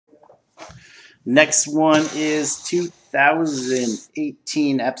Next one is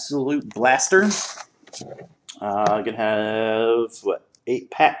 2018 Absolute Blaster. Gonna have what,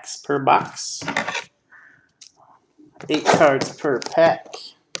 8 packs per box, 8 cards per pack.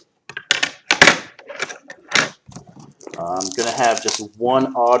 I'm gonna have just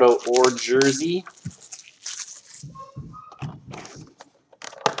one auto or jersey.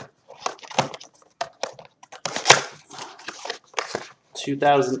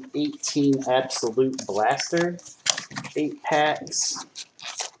 (2018) Absolute Blaster, 8 packs.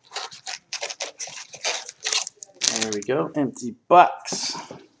 There we go, empty box.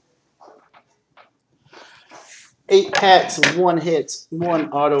 8 packs, 1 hit,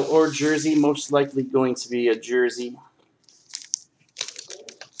 1 auto or jersey, most likely going to be a jersey.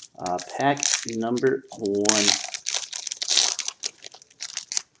 Pack number 1.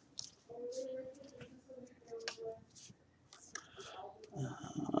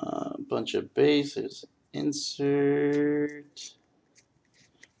 Bunch of bases. Insert.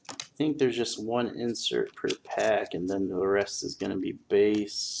 I think there's just 1 insert per pack, and then the rest is going to be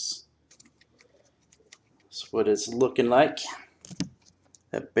base. That's what it's looking like.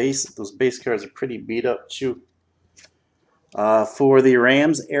 Those base cards are pretty beat up too. For the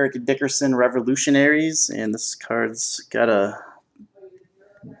Rams, Eric Dickerson Revolutionaries, and this card's got a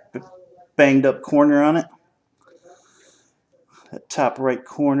banged up corner on it. That top right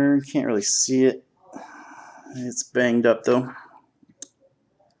corner, you can't really see it. It's banged up though.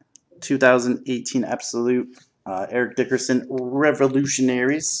 2018 Absolute Eric Dickerson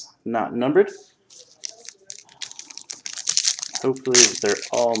Revolutionaries, not numbered. Hopefully they're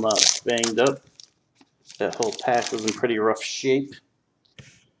all not banged up. That whole pack was in pretty rough shape.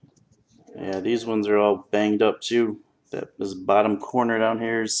 Yeah, these ones are all banged up too. This bottom corner down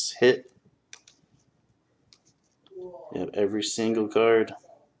here is hit. You have every single card.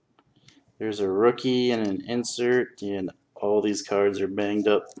 There's a rookie and an insert, and all these cards are banged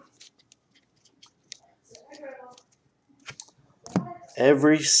up.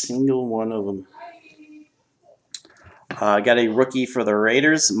 Every single one of them. I got a rookie for the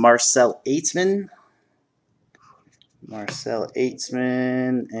Raiders, Marcel Aitzman.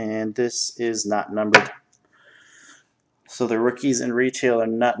 And this is not numbered. So the rookies in retail are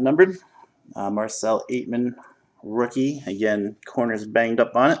not numbered. Marcel Aitzman, rookie. Again, corners banged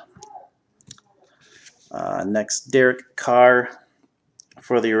up on it. Next, Derek Carr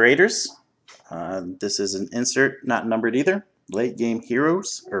for the Raiders. This is an insert, not numbered either. Late game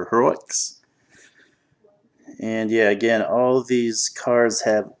heroes or heroics. And yeah, again, all these cards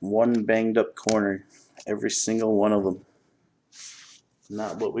have 1 banged up corner. Every single one of them.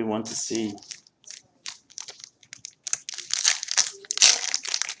 Not what we want to see.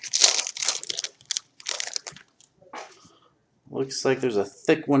 Looks like there's a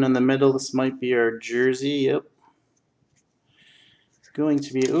thick one in the middle. This might be our jersey. Yep. Going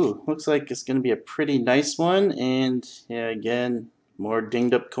to be, ooh, looks like it's going to be a pretty nice one. And yeah, again, more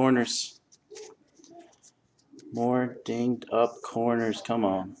dinged up corners. More dinged up corners. Come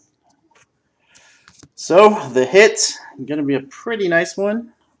on. So the hit is going to be a pretty nice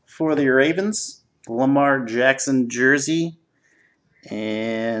one for the Ravens. Lamar Jackson jersey.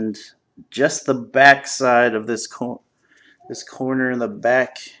 And just the back side of this corner in the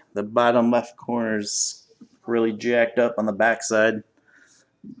back, the bottom left corner is really jacked up on the back side.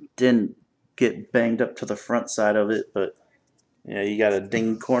 Didn't get banged up to the front side of it, but yeah, you got a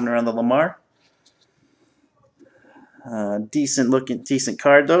dinged corner on the Lamar. Decent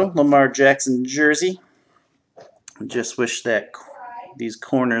card though. Lamar Jackson jersey. Just wish that these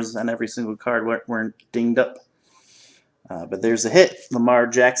corners on every single card weren't dinged up. But there's a hit. Lamar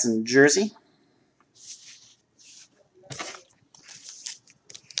Jackson jersey.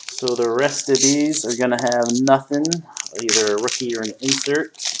 So the rest of these are going to have nothing, either a rookie or an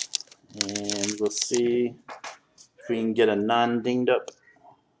insert. And we'll see if we can get a non-dinged up.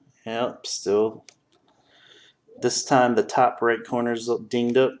 Yep, still. This time the top right corner's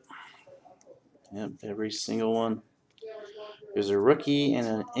dinged up. Yep, every single one. There's a rookie and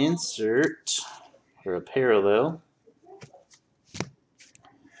an insert, or a parallel.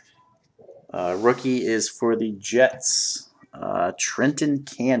 Rookie is for the Jets. Trenton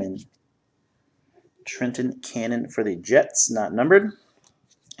Cannon. Trenton Cannon for the Jets, not numbered.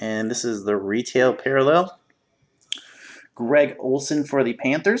 And this is the retail parallel. Greg Olsen for the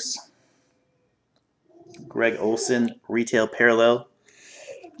Panthers. Greg Olsen, retail parallel,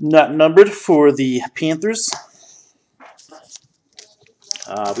 not numbered for the Panthers.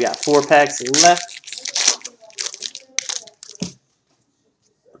 We got 4 packs left.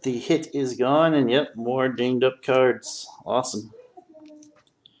 The hit is gone, and yep, more dinged up cards. Awesome.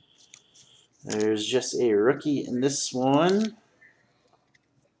 There's just a rookie in this one.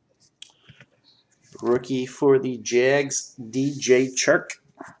 Rookie for the Jags, DJ Chark.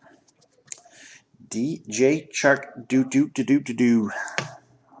 DJ Chark, do.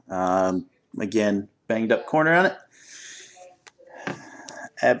 Again, banged up corner on it.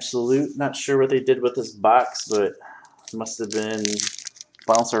 Absolute. Not sure what they did with this box, but it must have been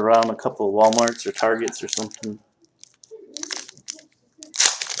bouncing around a couple of Walmarts or Targets or something.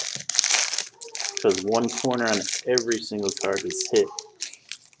 Because one corner on every single card is hit.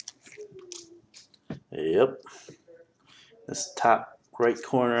 Yep. This top right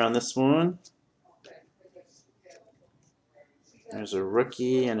corner on this one. There's a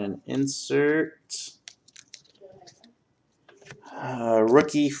rookie and an insert.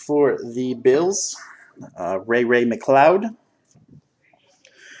 Rookie for the Bills, Ray McLeod.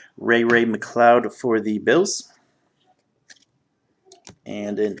 Ray McLeod for the Bills.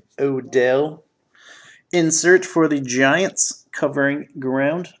 And an Odell insert for the Giants, covering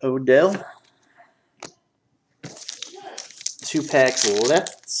ground, Odell. 2 packs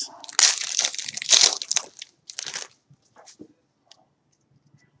left.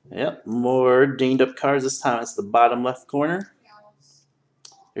 Yep, more dinged up cards. This time it's the bottom left corner.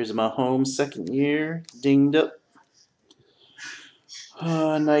 Here's Mahomes, second year, dinged up.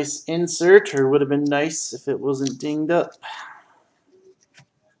 Nice insert, or would have been nice if it wasn't dinged up.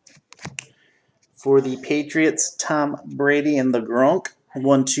 For the Patriots, Tom Brady and the Gronk,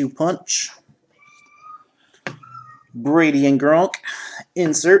 1-2 punch. Brady and Gronk,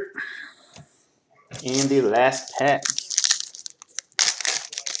 insert. And the last pack.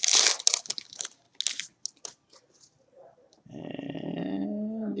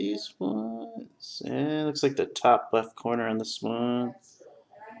 And these ones, looks like the top left corner on this one.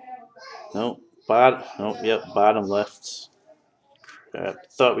 Nope, bottom left.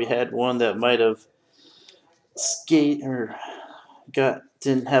 Thought we had one that might have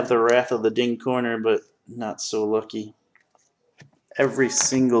didn't have the wrath of the ding corner, but not so lucky. Every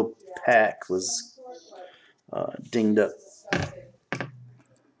single pack was dinged up.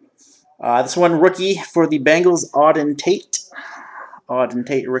 This one, rookie for the Bengals, Auden Tate. Auden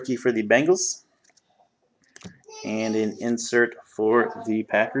Tate, rookie for the Bengals. And an insert for the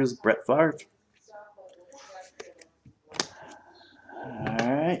Packers, Brett Favre.